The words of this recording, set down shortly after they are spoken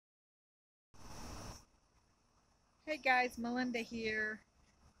Hey guys, Melinda here.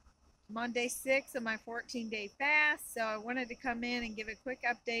 I'm on day 6 of my 14-day fast, so I wanted to come in and give a quick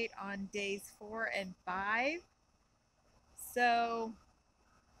update on days 4 and 5. So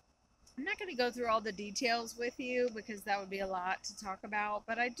I'm not going to go through all the details with you because that would be a lot to talk about,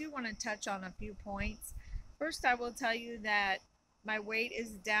 but I do want to touch on a few points. First, I will tell you that my weight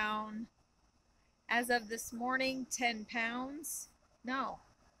is down as of this morning 10 pounds. No,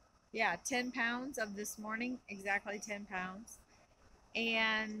 yeah, 10 pounds of this morning, exactly 10 pounds.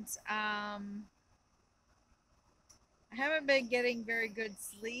 And I haven't been getting very good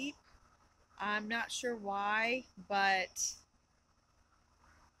sleep. I'm not sure why, but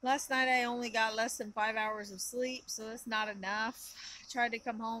last night I only got less than 5 hours of sleep, so that's not enough. I tried to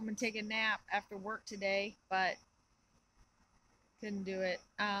come home and take a nap after work today, but couldn't do it.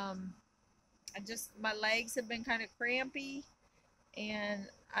 My legs have been kind of crampy, and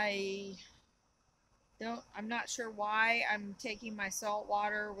I'm not sure why. I'm taking my salt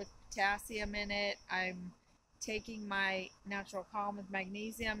water with potassium in it. I'm taking my natural calm with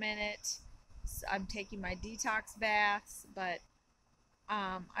magnesium in it. I'm taking my detox baths, but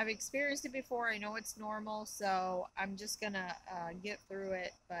I've experienced it before. I know it's normal, so I'm just gonna get through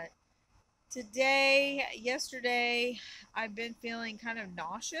it. But yesterday, I've been feeling kind of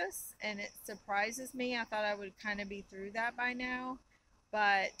nauseous, and it surprises me. I thought I would kind of be through that by now,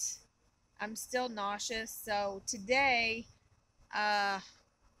 but I'm still nauseous. So today, uh,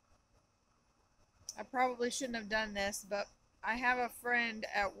 I probably shouldn't have done this, but I have a friend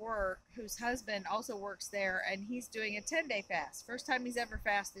at work whose husband also works there, and he's doing a 10-day fast. First time he's ever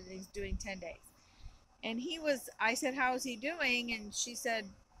fasted, and he's doing 10 days. And I said, how's he doing? And she said,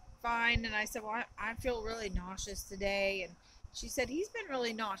 fine. And I said, well, I feel really nauseous today. And she said, he's been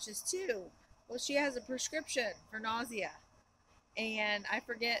really nauseous too. Well, she has a prescription for nausea. And I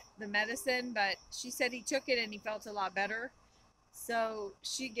forget the medicine, but she said he took it and he felt a lot better. So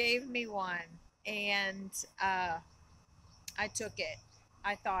she gave me one, and I took it.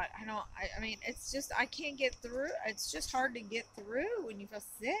 I thought, I mean, it's just, I can't get through. It's just hard to get through when you feel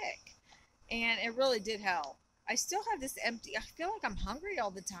sick. And it really did help. I still have this empty, I feel like I'm hungry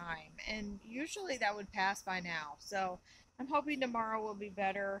all the time. And usually that would pass by now. So I'm hoping tomorrow will be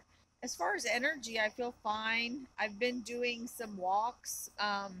better. As far as energy, I feel fine. I've been doing some walks,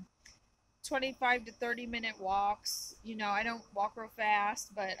 25 to 30-minute walks. I don't walk real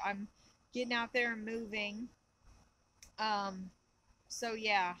fast, but I'm getting out there and moving. Um, so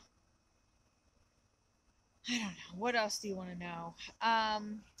yeah, I don't know. What else do you want to know?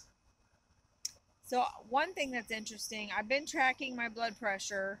 So one thing that's interesting, I've been tracking my blood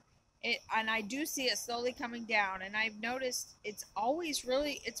pressure, and I do see it slowly coming down. And I've noticed it's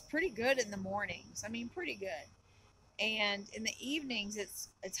pretty good in the mornings. I mean, pretty good. And in the evenings,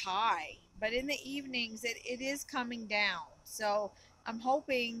 it's high, but in the evenings, it is coming down. So I'm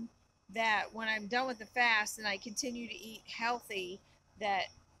hoping that when I'm done with the fast and I continue to eat healthy, that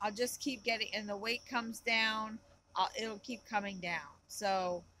I'll just keep getting, and the weight comes down. It'll keep coming down.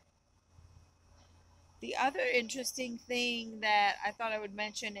 So the other interesting thing that I thought I would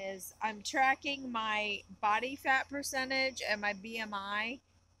mention is I'm tracking my body fat percentage and my BMI.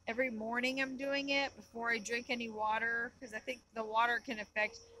 Every morning I'm doing it before I drink any water because I think the water can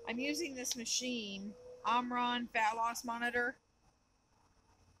affect. I'm using this machine, Omron Fat Loss Monitor.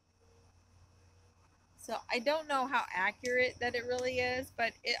 So I don't know how accurate that it really is,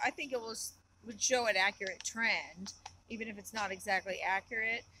 but I think would show an accurate trend, even if it's not exactly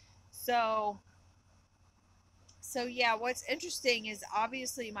accurate. So yeah, what's interesting is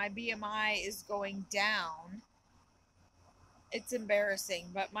obviously my BMI is going down. It's embarrassing,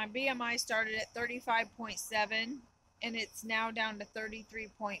 but my BMI started at 35.7 and it's now down to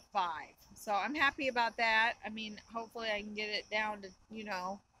 33.5. So I'm happy about that. I mean, hopefully I can get it down to,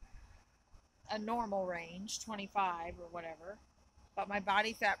 a normal range, 25 or whatever. But my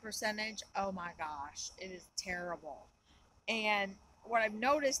body fat percentage, oh my gosh, it is terrible. And what I've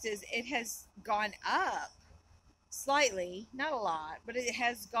noticed is it has gone up slightly, not a lot, but it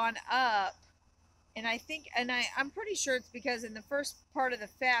has gone up. And I'm pretty sure it's because in the first part of the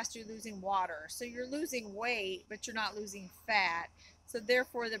fast, you're losing water. So you're losing weight, but you're not losing fat. So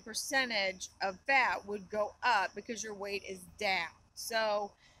therefore, the percentage of fat would go up because your weight is down.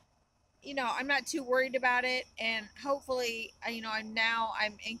 So, I'm not too worried about it. And hopefully, I'm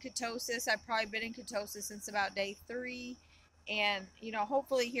in ketosis. I've probably been in ketosis since about day 3. And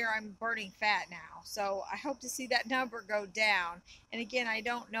hopefully here I'm burning fat now, so I hope to see that number go down. And again, I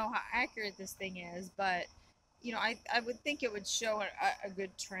don't know how accurate this thing is, but I would think it would show a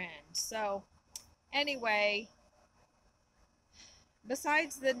good trend. So anyway,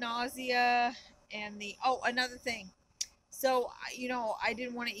 besides the nausea and another thing, So, I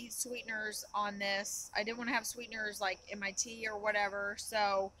didn't want to eat sweeteners on this. I didn't want to have sweeteners like in my tea or whatever.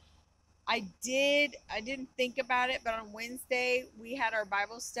 So, I didn't think about it, but on Wednesday we had our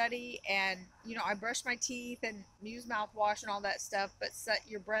Bible study, and I brushed my teeth and used mouthwash and all that stuff, but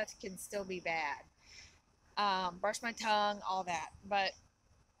your breath can still be bad. Brush my tongue, all that. But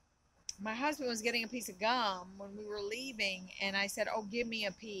my husband was getting a piece of gum when we were leaving, and I said, "Oh, give me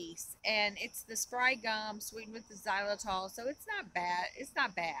a piece." And it's the Spry gum sweetened with the xylitol, so it's not bad. It's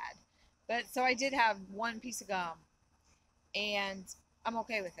not bad. But so I did have one piece of gum, and I'm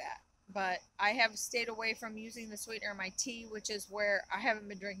okay with that. But I have stayed away from using the sweetener in my tea, which is where I haven't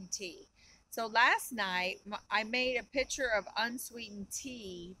been drinking tea. So last night, I made a pitcher of unsweetened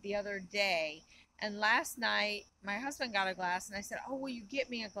tea the other day. And last night, my husband got a glass, and I said, "Oh, will you get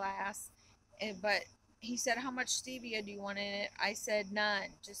me a glass?" But he said, "How much stevia do you want in it?" I said,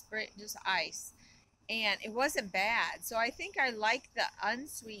 "None, just ice." And it wasn't bad. So I think I like the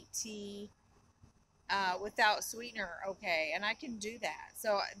unsweet tea without sweetener, okay, and I can do that.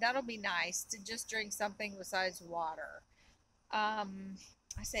 So that'll be nice to just drink something besides water. I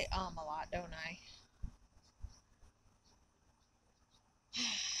say a lot, don't I?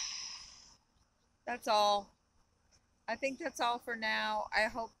 That's all. I think that's all for now. I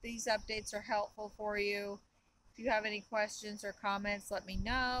hope these updates are helpful for you. If you have any questions or comments, let me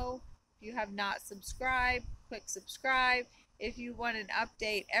know. If you have not subscribed, click subscribe. If you want an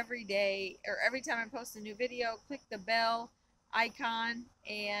update every day or every time I post a new video, click the bell icon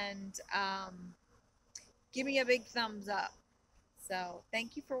and give me a big thumbs up. So,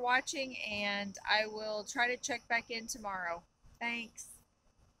 thank you for watching, and I will try to check back in tomorrow. Thanks.